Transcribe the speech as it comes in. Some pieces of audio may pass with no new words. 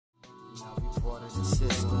Waters and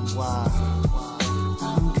system wide.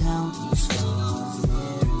 I'm counting stars,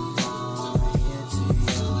 near far, here to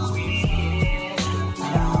yours. I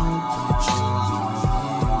hope that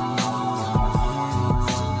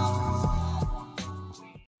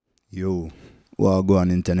you'll be Yo, well, go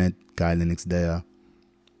on internet, Kyle Linux there.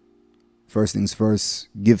 First things first,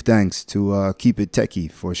 give thanks to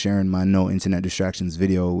KeepItTechie for sharing my No Internet Distractions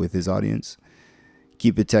video with his audience.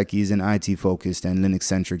 KeepItTechie is an IT-focused and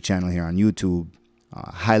Linux-centric channel here on YouTube.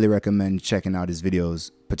 Highly recommend checking out his videos,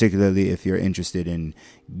 particularly if you're interested in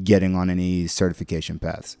getting on any certification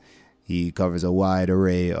paths. He covers a wide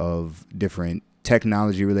array of different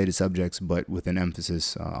technology-related subjects, but with an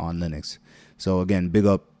emphasis on Linux. So again, big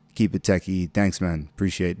up KeepItTechie. Thanks, man.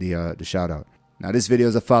 Appreciate the shout out. Now, this video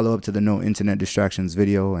is a follow-up to the No Internet Distractions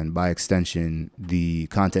video, and by extension, the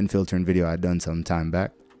content filtering video I'd done some time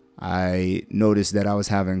back. I noticed that I was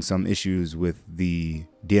having some issues with the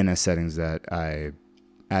DNS settings that I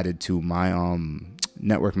added to my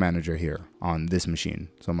network manager here on this machine.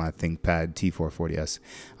 So my Thinkpad T440S.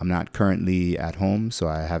 I'm not currently at home, so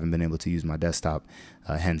I haven't been able to use my desktop,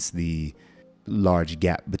 hence the large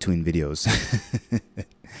gap between videos.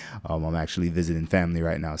 I'm actually visiting family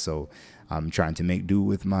right now, so I'm trying to make do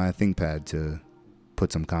with my Thinkpad to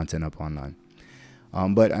put some content up online.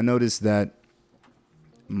 But I noticed that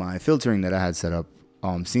my filtering that I had set up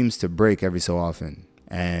seems to break every so often,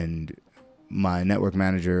 and my network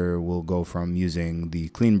manager will go from using the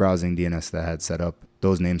clean browsing DNS that I had set up,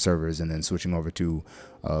 those name servers, and then switching over to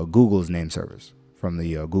Google's name servers from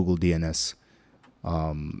the Google DNS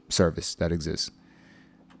service that exists.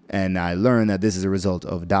 And I learned that this is a result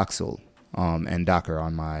of Doxel and Docker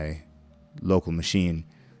on my local machine.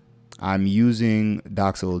 I'm using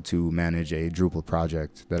Doxel to manage a Drupal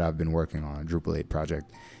project that I've been working on, a Drupal 8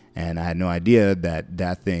 project. And I had no idea that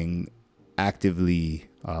that thing actively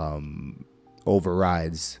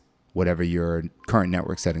overrides whatever your current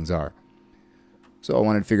network settings are. So I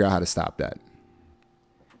wanted to figure out how to stop that.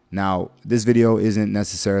 Now, this video isn't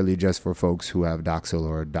necessarily just for folks who have Doxel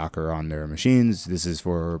or Docker on their machines. This is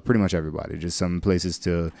for pretty much everybody. Just some places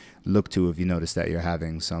to look to if you notice that you're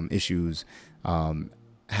having some issues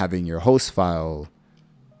having your host file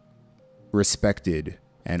respected,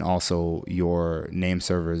 and also your name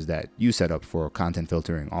servers that you set up for content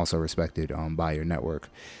filtering also respected by your network.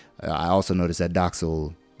 I also noticed that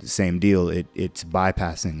Doxel, same deal, it's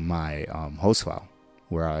bypassing my host file,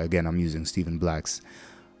 where again I'm using Stephen Black's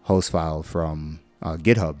host file from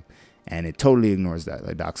GitHub, and it totally ignores that.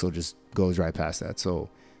 Like, Doxel just goes right past that. So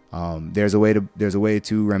there's a way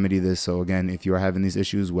to remedy this. So again, if you're having these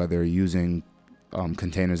issues, whether using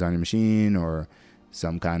containers on your machine or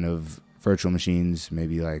some kind of virtual machines,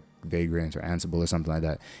 maybe like Vagrant or Ansible or something like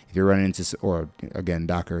that, if you're running into, or again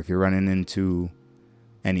Docker, if you're running into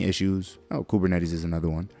any issues, Kubernetes is another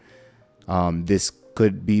one, this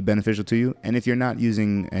could be beneficial to you. And if you're not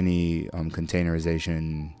using any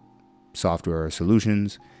containerization software or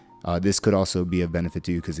solutions, this could also be of benefit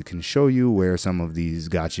to you, because it can show you where some of these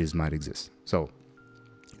gotchas might exist. So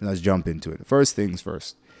let's jump into it. First things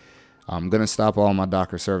first, I'm going to stop all my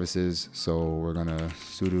Docker services. So we're going to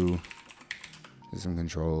sudo system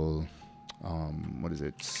control,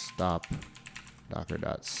 stop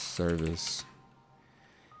docker.service.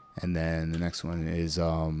 And then the next one is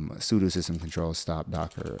sudo system control stop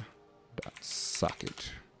docker.socket.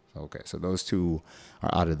 Okay, so those two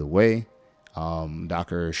are out of the way.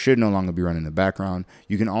 Docker should no longer be running in the background.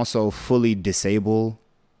 You can also fully disable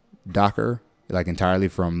Docker, like entirely,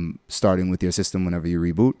 from starting with your system whenever you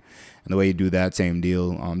reboot. And the way you do that, same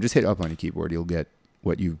deal, just hit up on your keyboard. You'll get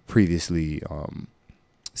what you previously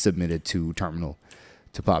submitted to terminal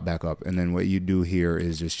to pop back up. And then what you do here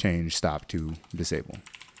is just change stop to disable.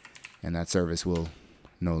 And that service will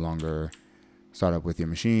no longer start up with your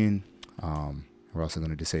machine. We're also going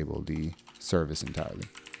to disable the service entirely.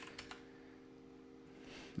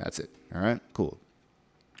 That's it. All right, cool.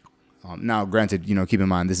 Now, granted, keep in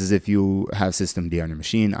mind, this is if you have systemd on your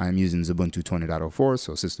machine. I'm using Xubuntu 20.04,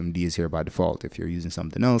 so systemd is here by default. If you're using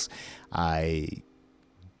something else, I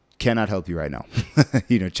cannot help you right now.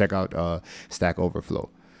 Check out Stack Overflow.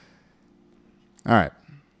 All right.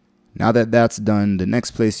 Now that that's done, the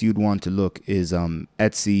next place you'd want to look is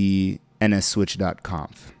etc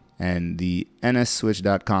nsswitch.conf. And the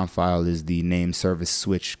nsswitch.conf file is the name service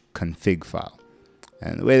switch config file.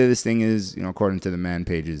 And the way that this thing is, according to the man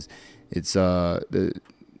pages, it's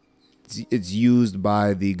used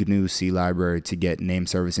by the GNU C library to get name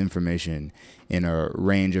service information in a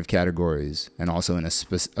range of categories and also in a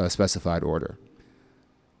specified order.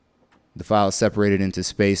 The file is separated into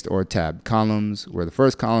spaced or tabbed columns, where the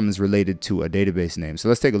first column is related to a database name. So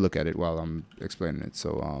let's take a look at it while I'm explaining it.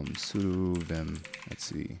 So sudo vim, let's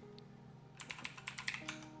see.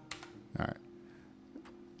 All right.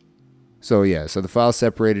 So yeah, so the file is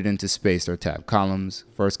separated into spaced or tabbed columns.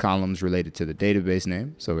 First column is related to the database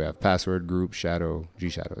name. So we have password, group, shadow,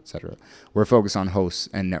 gshadow, etc. We're focused on hosts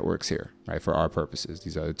and networks here, right? For our purposes,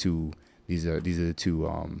 these are the two. These are the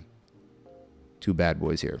two bad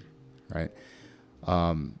boys here, right?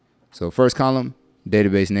 So first column,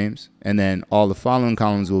 database names, and then all the following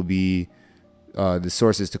columns will be the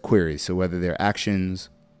sources to queries. So whether they're actions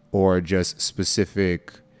or just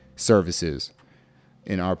specific services.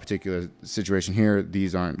 In our particular situation here,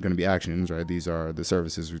 these aren't going to be actions, right? These are the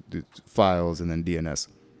services, the files, and then DNS.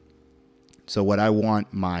 So what I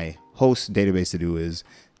want my host database to do is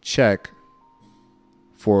check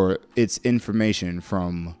for its information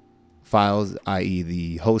from files, i.e.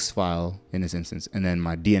 the host file in this instance, and then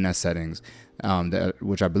my DNS settings,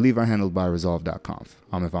 which I believe are handled by resolv.conf.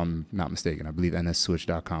 If I'm not mistaken, I believe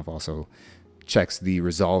nsswitch.conf also checks the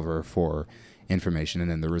resolver for information, and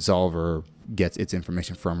then the resolver gets its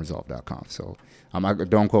information from resolv.conf. So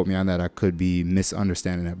don't quote me on that. I could be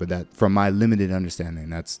misunderstanding that, but that from my limited understanding,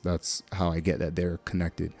 that's how I get that they're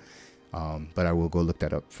connected. But I will go look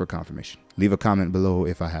that up for confirmation. Leave a comment below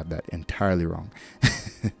if I have that entirely wrong.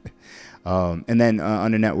 And then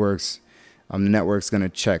under networks, the network's gonna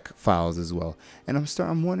check files as well. And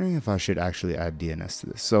I'm wondering if I should actually add DNS to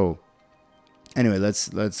this. So anyway, let's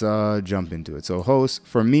jump into it. So host,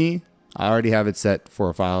 for me, I already have it set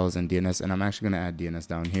for files and DNS, and I'm actually going to add DNS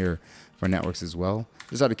down here for networks as well,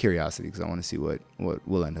 just out of curiosity, because I want to see what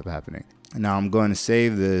will end up happening. And now I'm going to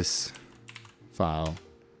save this file.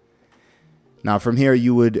 Now from here,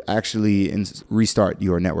 you would actually restart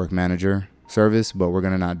your network manager service, but we're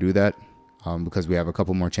going to not do that because we have a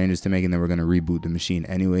couple more changes to make, and then we're going to reboot the machine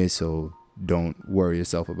anyway, so don't worry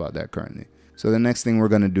yourself about that currently. So the next thing we're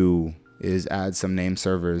going to do is add some name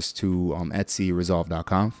servers to etc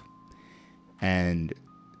resolv.conf. And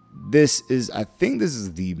this is, I think this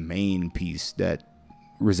is the main piece that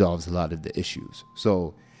resolves a lot of the issues.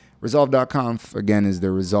 So resolv.conf, again, is the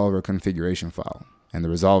resolver configuration file. And the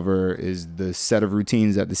resolver is the set of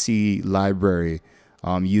routines that the C library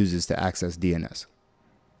uses to access DNS.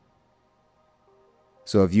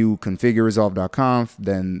 So if you configure resolv.conf,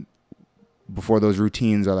 then before those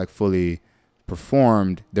routines are like fully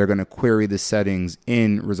performed, they're going to query the settings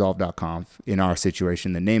in resolv.conf, in our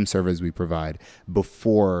situation, the name servers we provide,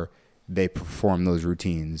 before they perform those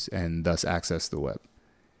routines and thus access the web.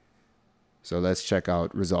 So let's check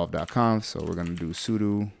out resolv.conf. So we're going to do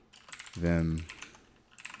sudo vim.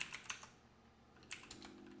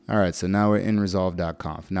 All right, so now we're in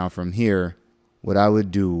resolv.conf. Now from here, what I would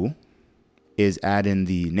do is add in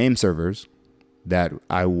the name servers that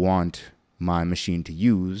I want my machine to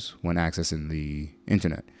use when accessing the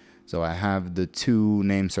internet. So I have the two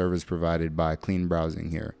name servers provided by Clean Browsing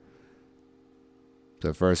here. So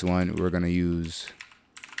the first one, we're going to use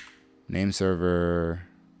name server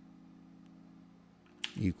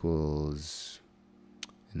equals,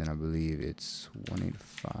 and then I believe it's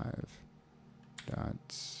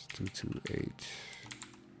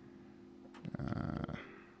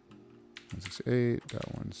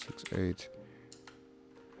 185.228.168.168.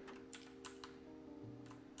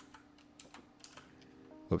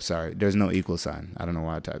 Oops, sorry. There's no equal sign. I don't know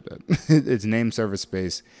why I typed that. It's name server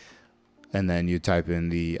space, and then you type in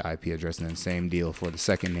the IP address, and then same deal for the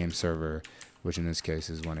second name server, which in this case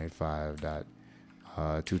is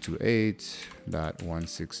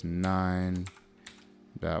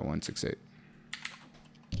 185.228.169.168.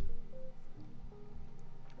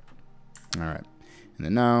 All right. And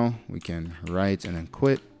then now we can write and then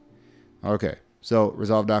quit. Okay. So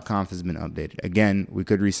resolv.conf has been updated. Again, we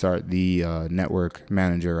could restart the network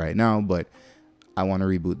manager right now, but I want to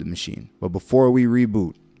reboot the machine. But before we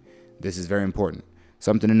reboot, this is very important.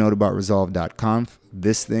 Something to note about resolv.conf,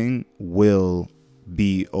 this thing will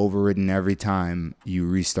be overridden every time you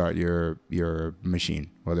restart your machine,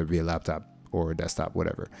 whether it be a laptop or a desktop,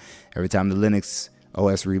 whatever. Every time the Linux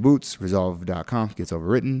OS reboots, resolv.conf gets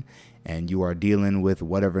overwritten, and you are dealing with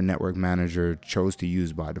whatever network manager chose to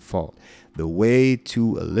use by default. The way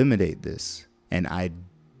to eliminate this, and I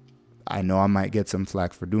know I might get some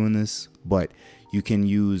flack for doing this, but you can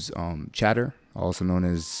use chattr, also known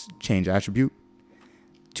as change attribute,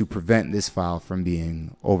 to prevent this file from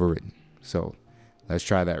being overwritten. So let's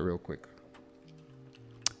try that real quick.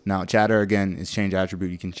 Now chattr, again, is change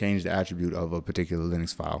attribute. You can change the attribute of a particular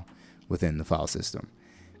Linux file within the file system.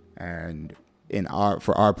 And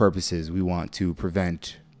for our purposes, we want to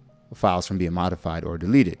prevent files from being modified or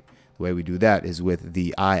deleted. The way we do that is with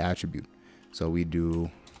the I attribute. So we do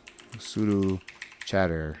sudo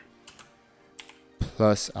chattr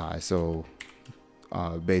plus I. So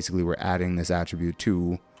basically we're adding this attribute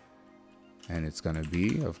to, and it's going to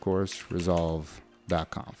be, of course,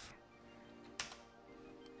 resolv.conf.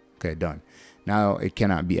 Okay, done. Now it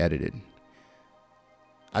cannot be edited.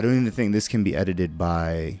 I don't even think this can be edited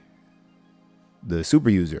by the super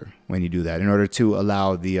user when you do that. In order to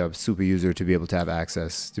allow the super user to be able to have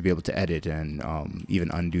access, to be able to edit and even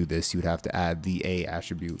undo this, you'd have to add the A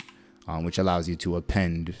attribute, which allows you to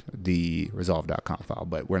append the resolv.conf file,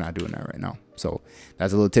 but we're not doing that right now. So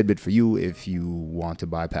that's a little tidbit for you if you want to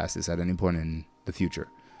bypass this at any point in the future.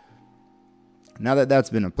 Now that that's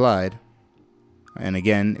been applied, and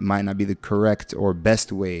again, it might not be the correct or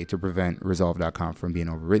best way to prevent resolv.conf from being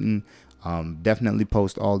overwritten. Definitely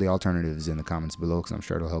post all the alternatives in the comments below, because I'm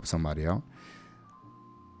sure it'll help somebody out.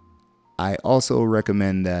 I also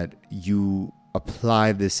recommend that you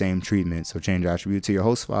apply the same treatment, so change attribute, to your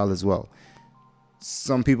host file as well.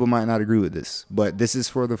 Some people might not agree with this, but this is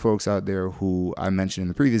for the folks out there who I mentioned in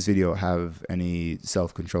the previous video have any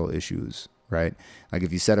self-control issues, right? Like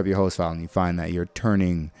if you set up your host file and you find that you're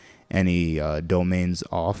turning any domains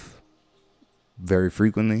off very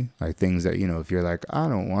frequently, like things that, you know, if you're like, I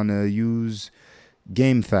don't want to use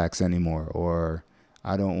GameFAQs anymore, or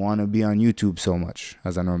I don't want to be on YouTube so much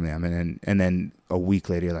as I normally am, and then a week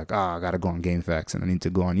later you're like, I gotta go on GameFAQs and I need to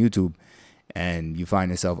go on YouTube, and you find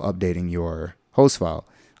yourself updating your host file.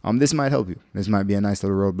 This might help you. This might be a nice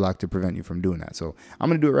little roadblock to prevent you from doing that. So I'm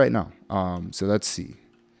gonna do it right now. So let's see.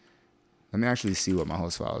 Let me actually see what my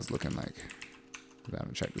host file is looking like. I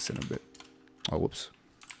haven't checked this in a bit. Oh, whoops.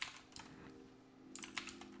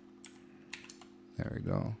 There we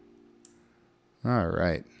go. All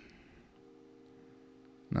right.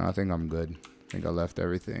 No, I think I'm good. I think I left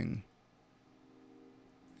everything.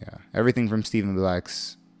 Yeah, everything from Stephen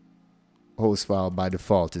Black's host file by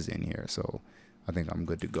default is in here, so I think I'm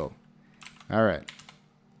good to go. All right.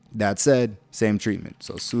 That said, same treatment.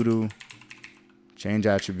 So sudo change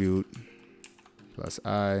attribute plus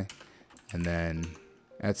I, and then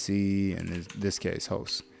etc, and in this case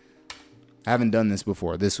host. I haven't done this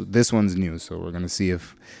before. This one's new, so we're gonna see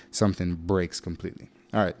if something breaks completely.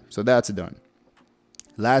 All right, so that's done.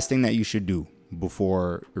 Last thing that you should do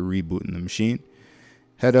before rebooting the machine,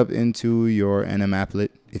 head up into your nmapplet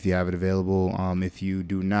if you have it available. If you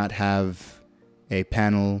do not have a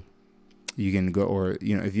panel, you can go, or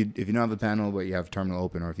you know, if you don't have a panel but you have terminal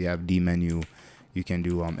open, or if you have D menu, you can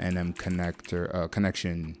do nm connector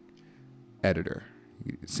connection editor.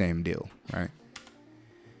 Same deal, right?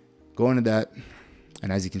 Go into that,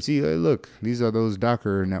 and as you can see, hey, look, these are those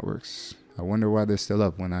Docker networks. I wonder why they're still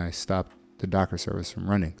up when I stopped the Docker service from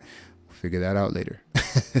running. We'll figure that out later.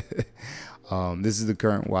 This is the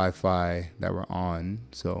current Wi-Fi that we're on.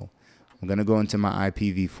 So I'm going to go into my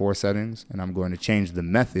IPv4 settings, and I'm going to change the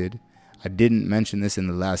method. I didn't mention this in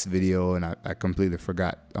the last video, and I completely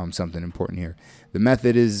forgot something important here. The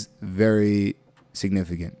method is very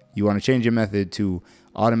significant. You want to change your method to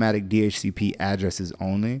automatic DHCP addresses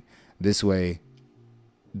only. This way,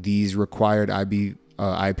 these required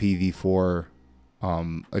IPv4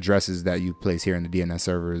 addresses that you place here in the DNS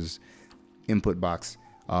server's input box,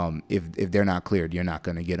 if they're not cleared, you're not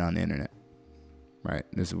going to get on the internet, right?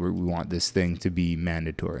 This is where we want this thing to be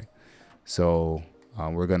mandatory. So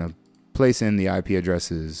we're going to place in the IP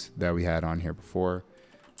addresses that we had on here before,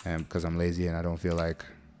 and because I'm lazy and I don't feel like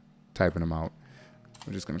typing them out,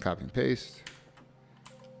 we're just going to copy and paste.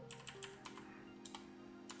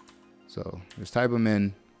 So just type them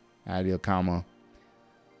in, add your comma,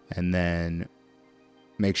 and then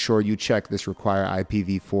make sure you check this require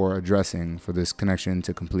IPv4 addressing for this connection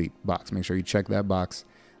to complete box. Make sure you check that box.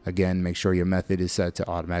 Again, make sure your method is set to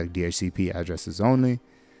automatic DHCP addresses only.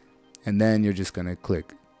 And then you're just going to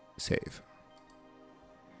click save.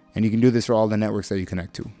 And you can do this for all the networks that you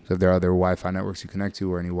connect to. So if there are other Wi-Fi networks you connect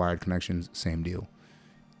to or any wired connections, same deal.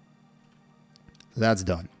 So that's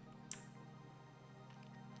done.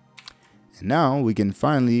 And now we can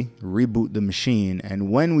finally reboot the machine.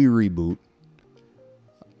 And when we reboot,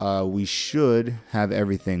 we should have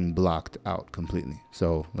everything blocked out completely.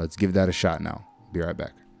 So let's give that a shot now. Be right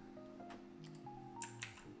back.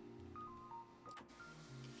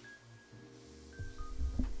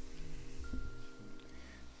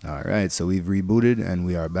 All right, so we've rebooted and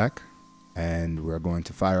we are back, and we're going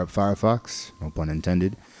to fire up Firefox, no pun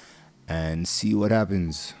intended, and see what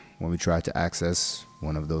happens when we try to access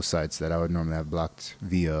one of those sites that I would normally have blocked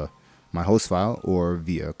via my host file or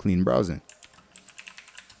via clean browsing.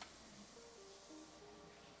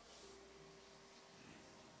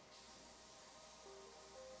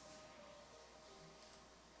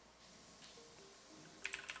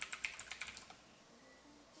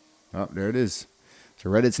 Oh, there it is. So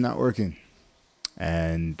Reddit's not working.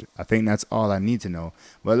 And I think that's all I need to know.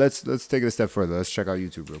 But let's take it a step further. Let's check out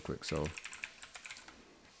YouTube real quick. So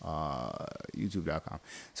youtube.com.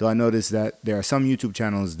 So I noticed that there are some YouTube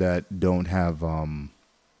channels that don't have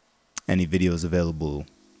any videos available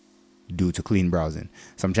due to clean browsing.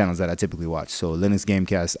 Some channels that I typically watch. So Linux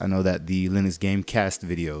Gamecast, I know that the Linux Gamecast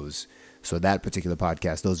videos, so that particular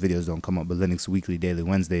podcast, those videos don't come up, but Linux Weekly, Daily,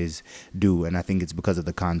 Wednesdays do, and I think it's because of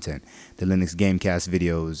the content. The Linux Gamecast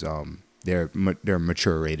videos, they're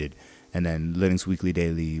mature rated, and then Linux Weekly,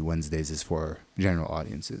 Daily, Wednesdays is for general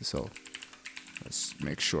audiences. So let's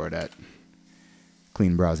make sure that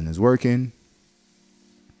clean browsing is working.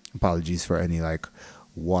 Apologies for any like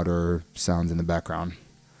water sounds in the background.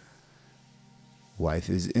 Wife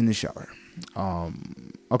is in the shower.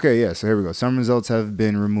 Okay, yeah, so here we go. Some results have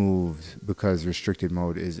been removed because restricted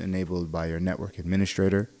mode is enabled by your network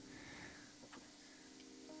administrator.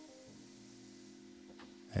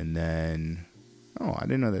 And then, oh, I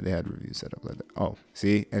didn't know that they had reviews set up like that. Oh,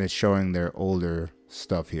 see, and it's showing their older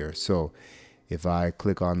stuff here. So if I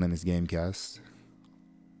click on Linux Gamecast,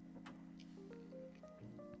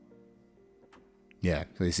 yeah,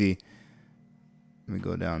 so you see, let me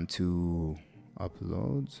go down to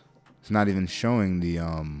uploads. It's not even showing the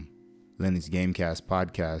Linux Gamecast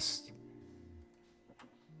podcast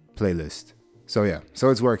playlist. So yeah, so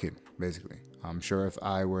it's working basically. I'm sure if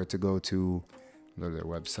I were to go to their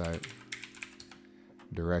website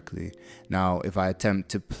directly. Now, if I attempt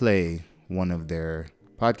to play one of their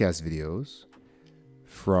podcast videos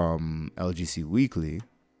from LGC Weekly,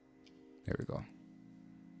 there we go.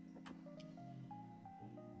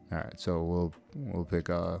 All right, so we'll pick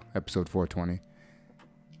episode 420.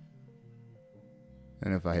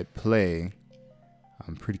 And if I hit play,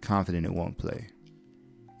 I'm pretty confident it won't play.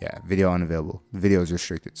 Yeah, video unavailable. The video is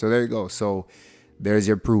restricted. So there you go. So there's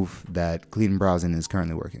your proof that clean browsing is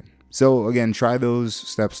currently working. So again, try those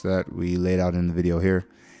steps that we laid out in the video here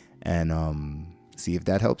and see if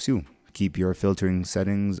that helps you. Keep your filtering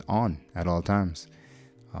settings on at all times.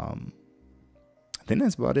 I think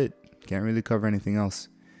that's about it. Can't really cover anything else.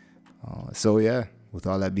 So yeah, with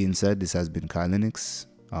all that being said, this has been Kai Linux.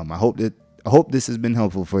 I hope this has been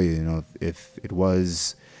helpful for you. You know, if it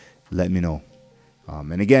was, let me know.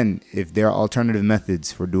 And again, if there are alternative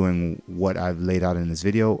methods for doing what I've laid out in this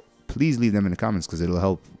video, please leave them in the comments because it'll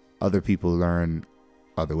help other people learn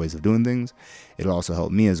other ways of doing things. It'll also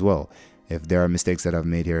help me as well. If there are mistakes that I've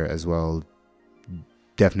made here as well,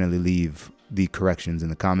 definitely leave the corrections in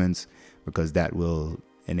the comments because that will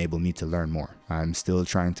enable me to learn more. I'm still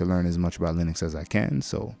trying to learn as much about Linux as I can,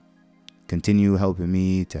 so continue helping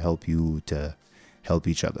me to help you to help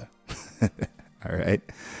each other. All right.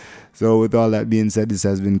 So with all that being said, this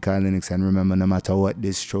has been Kai Linux, and remember, no matter what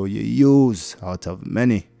distro you use out of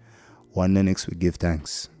many, one Linux will give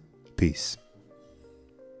thanks. Peace.